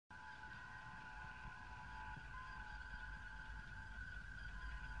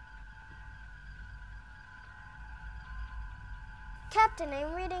Captain,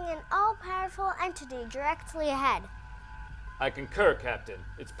 I'm reading an all-powerful entity directly ahead. I concur, Captain.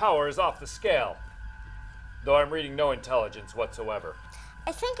 Its power is off the scale, though I'm reading no intelligence whatsoever.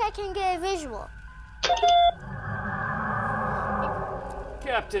 I think I can get a visual.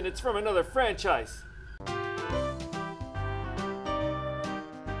 Captain, it's from another franchise.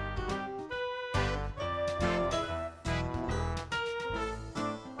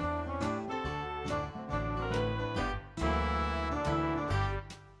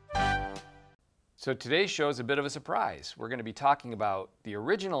 So today's show is a bit of a surprise. We're going to be talking about the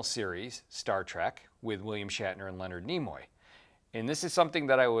original series, Star Trek, with William Shatner and Leonard Nimoy. And this is something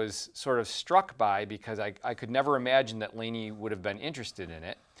that I was sort of struck by because I could never imagine that Lainey would have been interested in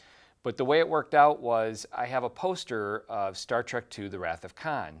it. But the way it worked out was I have a poster of Star Trek II, The Wrath of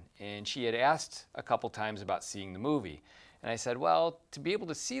Khan, and she had asked a couple times about seeing the movie. And I said, well, to be able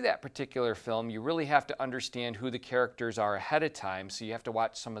to see that particular film, you really have to understand who the characters are ahead of time, so you have to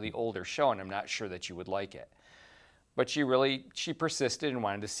watch some of the older show, and I'm not sure that you would like it. But she persisted and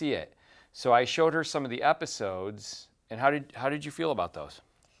wanted to see it. So I showed her some of the episodes, and how did you feel about those?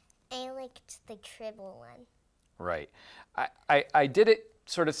 I liked the Tribble one. Right. I did it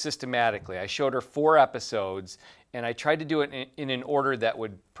sort of systematically. I showed her 4 episodes, and I tried to do it in an order that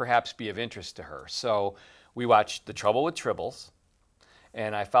would perhaps be of interest to her. So we watched The Trouble with Tribbles,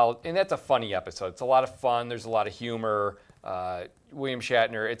 and that's a funny episode. It's a lot of fun. There's a lot of humor. William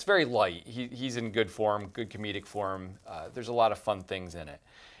Shatner, it's very light. He's in good form, good comedic form. There's a lot of fun things in it.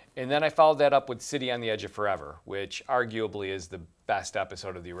 And then I followed that up with City on the Edge of Forever, which arguably is the best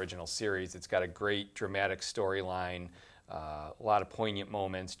episode of the original series. It's got a great dramatic storyline, a lot of poignant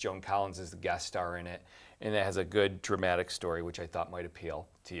moments. Joan Collins is the guest star in it, and it has a good dramatic story, which I thought might appeal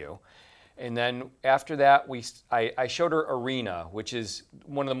to you. And then after that, I showed her Arena, which is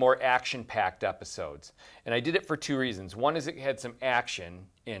one of the more action-packed episodes. And I did it for 2 reasons. One is it had some action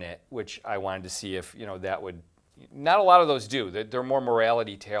in it, which I wanted to see if that would. Not a lot of those do. They're more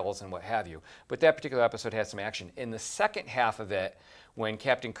morality tales and what have you. But that particular episode has some action. In the second half of it, when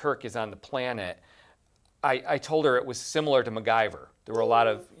Captain Kirk is on the planet, I told her it was similar to MacGyver. There were a lot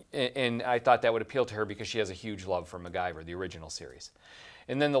of, and I thought that would appeal to her because she has a huge love for MacGyver, the original series.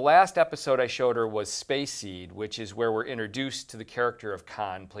 And then the last episode I showed her was Space Seed, which is where we're introduced to the character of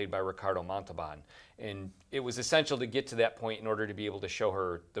Khan, played by Ricardo Montalban. And it was essential to get to that point in order to be able to show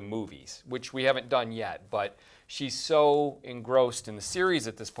her the movies, which we haven't done yet. But she's so engrossed in the series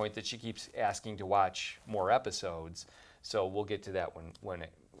at this point that she keeps asking to watch more episodes. So we'll get to that when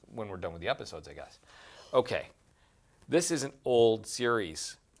we're done with the episodes, I guess. Okay, this is an old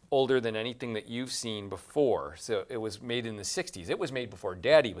series. Older than anything that you've seen before. So it was made in the 60s. It was made before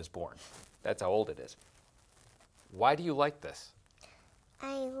Daddy was born. That's how old it is. Why do you like this?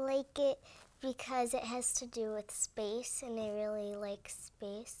 I like it because it has to do with space, and I really like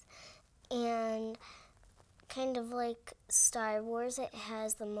space. And kind of like Star Wars, it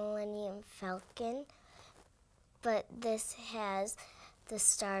has the Millennium Falcon, but this has the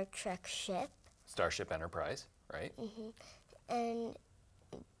Star Trek ship. Starship Enterprise, right? Mm-hmm. And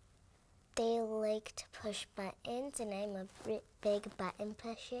they like to push buttons, and I'm a big button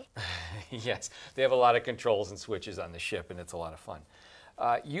pusher. Yes, they have a lot of controls and switches on the ship, and it's a lot of fun.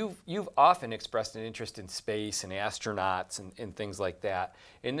 You've often expressed an interest in space and astronauts and things like that,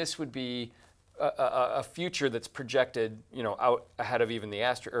 and this would be a future that's projected, out ahead of even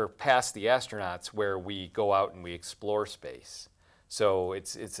past the astronauts, where we go out and we explore space. So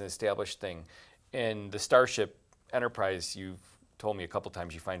it's an established thing, and the Starship Enterprise you've told me a couple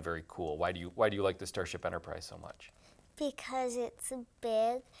times you find very cool. Why do you like the Starship Enterprise so much? Because it's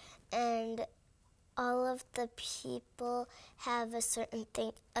big, and all of the people have a certain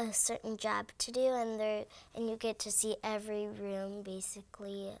job to do, and you get to see every room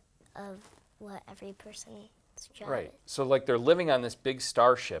basically of what every person's job is. Right. So like they're living on this big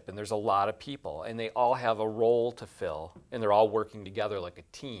starship, and there's a lot of people, and they all have a role to fill, and they're all working together like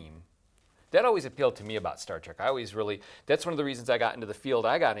a team. That always appealed to me about Star Trek. That's one of the reasons I got into the field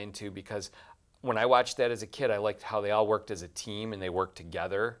I got into, because when I watched that as a kid, I liked how they all worked as a team and they worked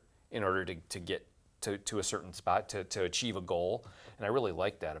together in order to get to a certain spot, to achieve a goal. And I really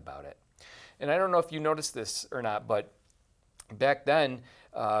liked that about it. And I don't know if you noticed this or not, but back then,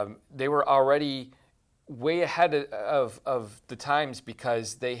 they were already way ahead of the times,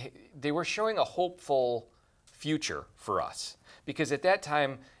 because they were showing a hopeful future for us. Because at that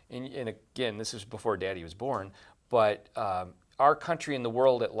time, and again, this was before Daddy was born, but our country and the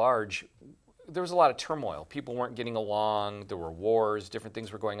world at large, there was a lot of turmoil. People weren't getting along. There were wars. Different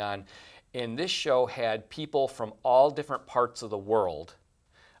things were going on. And this show had people from all different parts of the world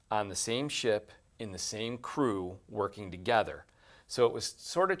on the same ship, in the same crew, working together. So it was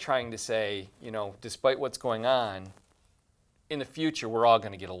sort of trying to say, despite what's going on, in the future, we're all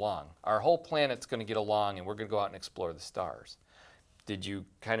going to get along. Our whole planet's going to get along, and we're going to go out and explore the stars. Did you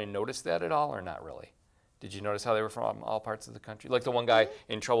kind of notice that at all, or not really? Did you notice how they were from all parts of the country? Like the one guy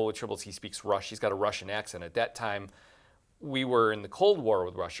in Trouble with Tribbles, he speaks Russian. He's got a Russian accent. At that time, we were in the Cold War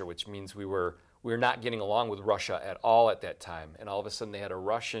with Russia, which means we were not getting along with Russia at all at that time. And all of a sudden, they had a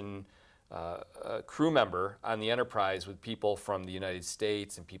Russian crew member on the Enterprise with people from the United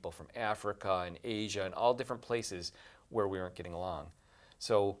States and people from Africa and Asia and all different places where we weren't getting along.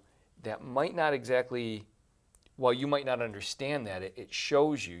 So that might not exactly, while you might not understand that, it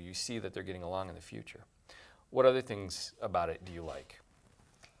shows you, you see that they're getting along in the future. What other things about it do you like?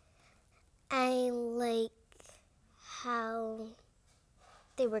 I like how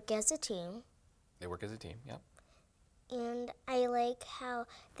they work as a team. They work as a team, yep. And I like how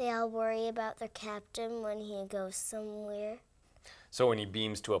they all worry about their captain when he goes somewhere. So when he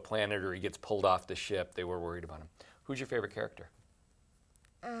beams to a planet or he gets pulled off the ship, they were worried about him. Who's your favorite character?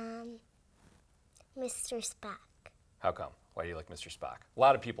 Mr. Spock. How come? Why do you like Mr. Spock? A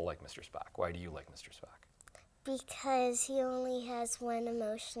lot of people like Mr. Spock. Why do you like Mr. Spock? Because he only has one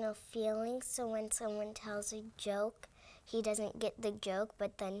emotional feeling, so when someone tells a joke, he doesn't get the joke,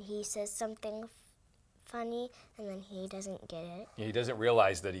 but then he says something funny, and then he doesn't get it. Yeah, he doesn't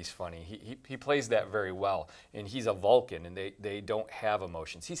realize that he's funny. He plays that very well, and he's a Vulcan, and they don't have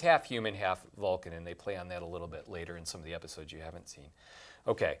emotions. He's half human, half Vulcan, and they play on that a little bit later in some of the episodes you haven't seen.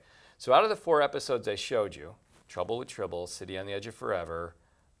 Okay, so out of the 4 episodes I showed you, Trouble with Tribbles, City on the Edge of Forever,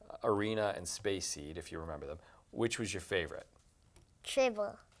 Arena, and Space Seed, if you remember them, which was your favorite?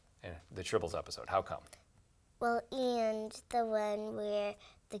 Tribble. And the Tribbles episode. How come? Well, and the one where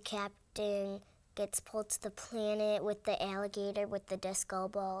the captain gets pulled to the planet with the alligator with the disco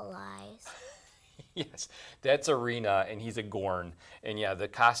ball eyes. Yes, that's Arena, and he's a Gorn. And yeah, the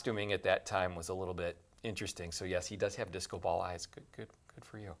costuming at that time was a little bit interesting. So yes, he does have disco ball eyes. Good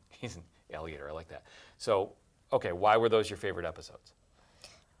for you. He's an alligator. I like that. So, okay, why were those your favorite episodes?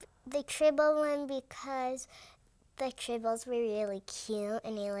 The Tribble one because the Tribbles were really cute,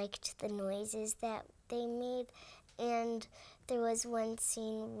 and I liked the noises that they made. And there was one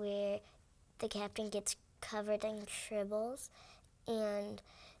scene where the captain gets covered in tribbles, and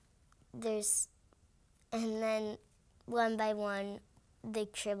then one by one the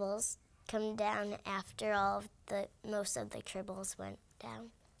tribbles come down after most of the tribbles went down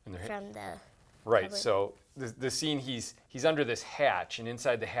from the right public. So the scene, he's under this hatch, and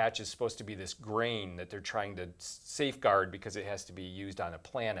inside the hatch is supposed to be this grain that they're trying to safeguard because it has to be used on a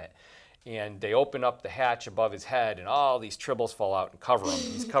planet. And they open up the hatch above his head, and all these tribbles fall out and cover him.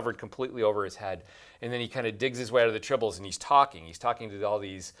 He's covered completely over his head. And then he kind of digs his way out of the tribbles, and he's talking. He's talking to all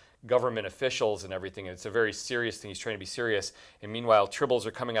these government officials and everything, and it's a very serious thing. He's trying to be serious. And meanwhile, tribbles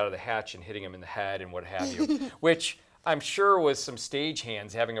are coming out of the hatch and hitting him in the head and what have you, which I'm sure was some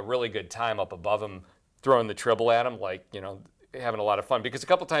stagehands having a really good time up above him, throwing the tribble at him, like, having a lot of fun. Because a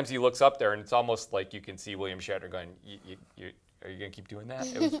couple times he looks up there, and it's almost like you can see William Shatner going, are you going to keep doing that?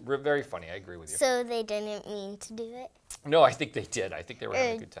 It was very funny. I agree with you. So they didn't mean to do it? No, I think they did. I think they were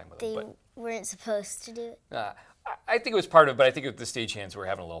having a good time with it. They weren't supposed to do it? I think it was part of it, but I think the stagehands were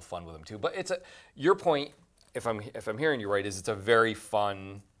having a little fun with them too. But your point, if I'm hearing you right, is it's a very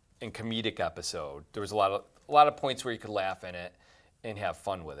fun and comedic episode. There was a lot of points where you could laugh in it and have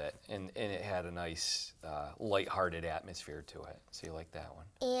fun with it, and it had a nice lighthearted atmosphere to it. So you like that one.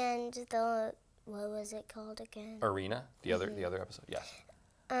 And what was it called again? Arena, the other episode, yes.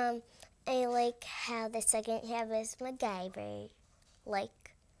 I like how the second half is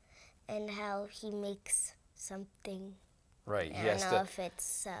MacGyver-like, and how he makes something. Right. I don't know if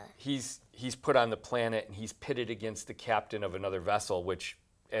it's. He's put on the planet, and he's pitted against the captain of another vessel, which,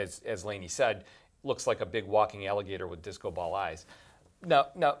 as Lainey said, looks like a big walking alligator with disco ball eyes. Now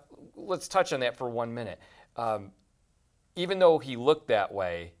let's touch on that for 1 minute. Even though he looked that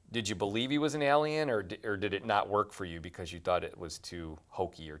way, did you believe he was an alien, or did it not work for you because you thought it was too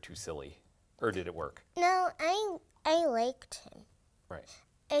hokey or too silly? Or did it work? No, I liked him. Right.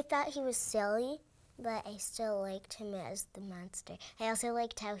 I thought he was silly, but I still liked him as the monster. I also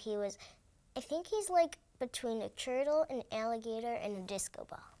liked how he was, I think he's like between a turtle, an alligator, and a disco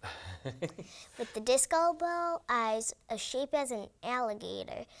ball. With the disco ball eyes, a shape as an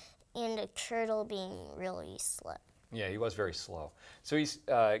alligator, and a turtle being really slow. Yeah, he was very slow. So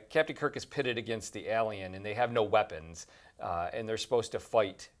Captain Kirk is pitted against the alien, and they have no weapons, and they're supposed to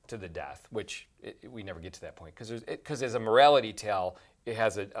fight to the death, which we never get to that point. Because as a morality tale, it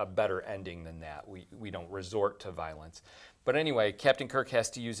has a better ending than that. We don't resort to violence. But anyway, Captain Kirk has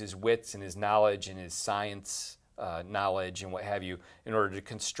to use his wits and his knowledge and his science knowledge and what have you in order to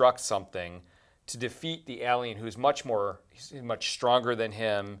construct something to defeat the alien who's much stronger than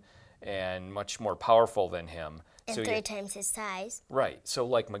him and much more powerful than him. And so 3 times his size. Right. So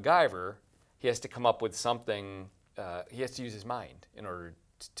like MacGyver, he has to come up with something. He has to use his mind in order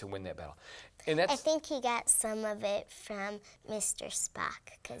to win that battle. And I think he got some of it from Mr. Spock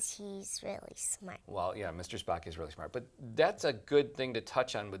because he's really smart. Well, yeah, Mr. Spock is really smart. But that's a good thing to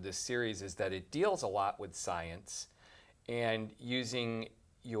touch on with this series is that it deals a lot with science and using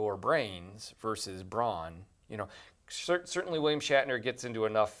your brains versus brawn. You know, certainly William Shatner gets into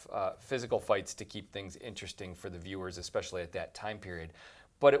enough physical fights to keep things interesting for the viewers, especially at that time period.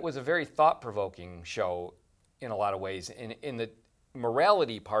 But it was a very thought-provoking show in a lot of ways. In the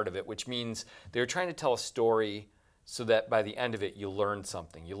morality part of it, which means they're trying to tell a story so that by the end of it you learn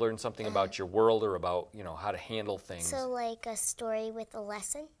something. You learn something about your world or about, you know, how to handle things. So like a story with a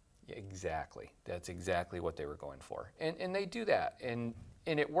lesson? Yeah, exactly. That's exactly what they were going for. And they do that. And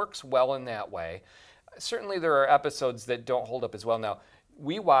it works well in that way. Certainly there are episodes that don't hold up as well. Now,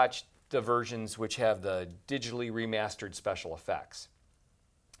 we watched the versions which have the digitally remastered special effects.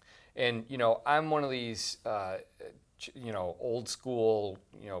 And, you know, I'm one of these old school,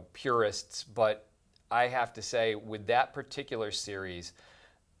 purists, but I have to say with that particular series,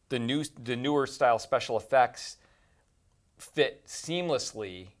 the newer style special effects fit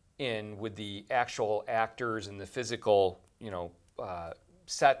seamlessly in with the actual actors and the physical,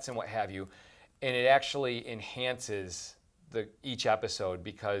 sets and what have you, and it actually enhances each episode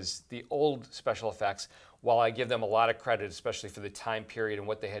because the old special effects, while I give them a lot of credit, especially for the time period and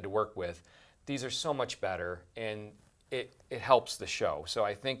what they had to work with, these are so much better, and it helps the show. So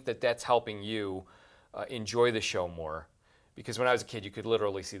I think that's helping you enjoy the show more, because when I was a kid, you could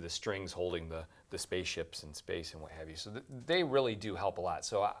literally see the strings holding the spaceships in space and what have you. So they really do help a lot.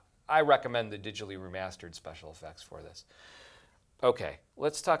 So I recommend the digitally remastered special effects for this. Okay,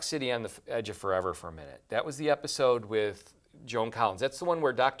 let's talk City on the Edge of Forever for a minute. That was the episode with Joan Collins. That's the one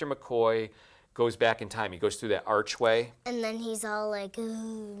where Dr. McCoy goes back in time. He goes through that archway. And then he's all like,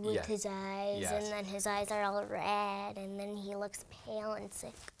 ooh, with his eyes. Yes. And then his eyes are all red. And then he looks pale and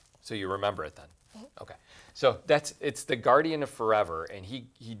sick. So you remember it then? Mm-hmm. Okay. So it's the Guardian of Forever. And he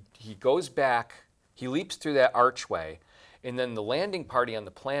goes back, he leaps through that archway. And then the landing party on the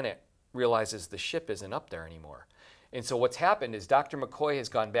planet realizes the ship isn't up there anymore. And so what's happened is Dr. McCoy has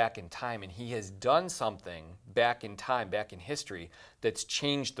gone back in time, and he has done something back in time, back in history, that's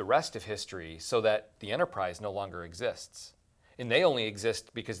changed the rest of history so that the Enterprise no longer exists. And they only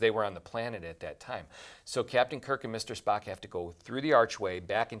exist because they were on the planet at that time. So Captain Kirk and Mr. Spock have to go through the archway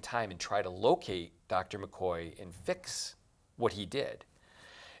back in time and try to locate Dr. McCoy and fix what he did.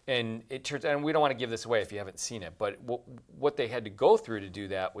 And it turns, and we don't want to give this away if you haven't seen it, but what they had to go through to do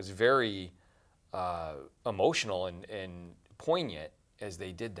that was very emotional and poignant as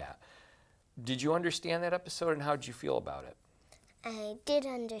they did that. Did you understand that episode, and how did you feel about it? I did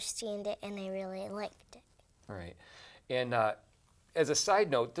understand it, and I really liked it. All right. And as a side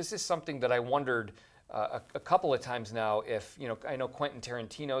note, this is something that I wondered a couple of times now if, I know Quentin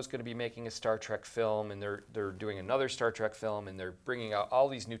Tarantino is going to be making a Star Trek film, and they're doing another Star Trek film, and they're bringing out all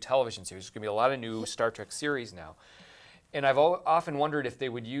these new television series. There's going to be a lot of new Star Trek series now. And I've often wondered if they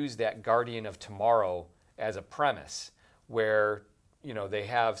would use that Guardian of Tomorrow as a premise where, they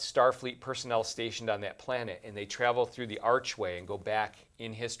have Starfleet personnel stationed on that planet and they travel through the archway and go back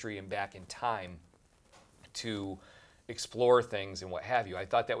in history and back in time to explore things and what have you. I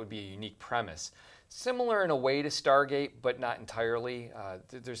thought that would be a unique premise. Similar in a way to Stargate, but not entirely.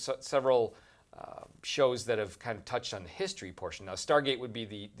 There's several shows that have kind of touched on the history portion. Now, Stargate would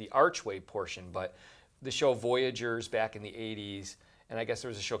be the archway portion, but the show Voyagers back in the 80s, and I guess there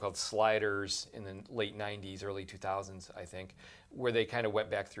was a show called Sliders in the late 90s, early 2000s, I think, where they kind of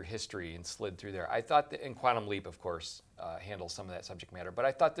went back through history and slid through there. I thought that, and Quantum Leap, of course, handles some of that subject matter, but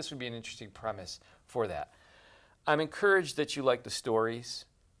I thought this would be an interesting premise for that. I'm encouraged that you like the stories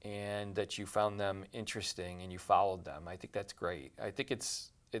and that you found them interesting and you followed them. I think that's great. I think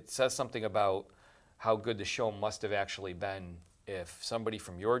it says something about how good the show must have actually been if somebody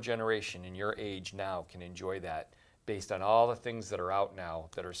from your generation and your age now can enjoy that based on all the things that are out now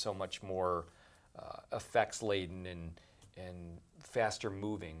that are so much more effects laden and faster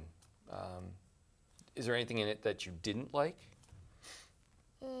moving. Is there anything in it that you didn't like?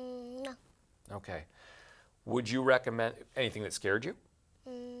 No. Okay. Would you recommend anything that scared you?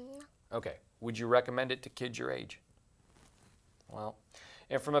 No. Okay. Would you recommend it to kids your age? Well,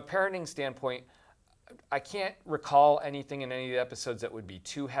 and from a parenting standpoint, I can't recall anything in any of the episodes that would be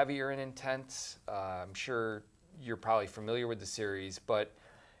too heavy or intense. I'm sure you're probably familiar with the series, but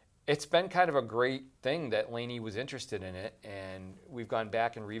It's been kind of a great thing that Lainey was interested in it, and we've gone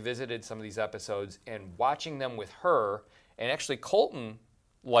back and revisited some of these episodes and watching them with her, and actually Colton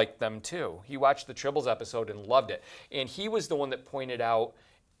liked them too. He watched the Tribbles episode and loved it. And he was the one that pointed out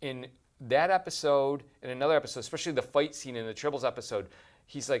in that episode and another episode, especially the fight scene in the Tribbles episode,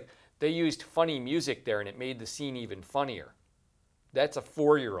 he's like, they used funny music there and it made the scene even funnier. That's a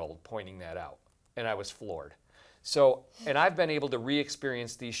 4-year-old pointing that out, and I was floored. So, and I've been able to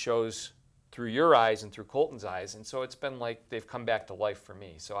re-experience these shows through your eyes and through Colton's eyes, and so it's been like they've come back to life for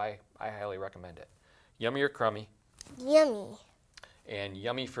me. So I highly recommend it. Yummy or crummy? Yummy. And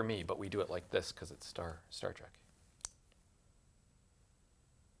yummy for me, but we do it like this because it's Star Trek.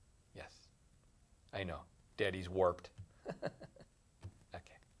 Yes. I know. Daddy's warped.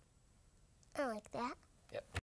 Okay. I like that. Yep.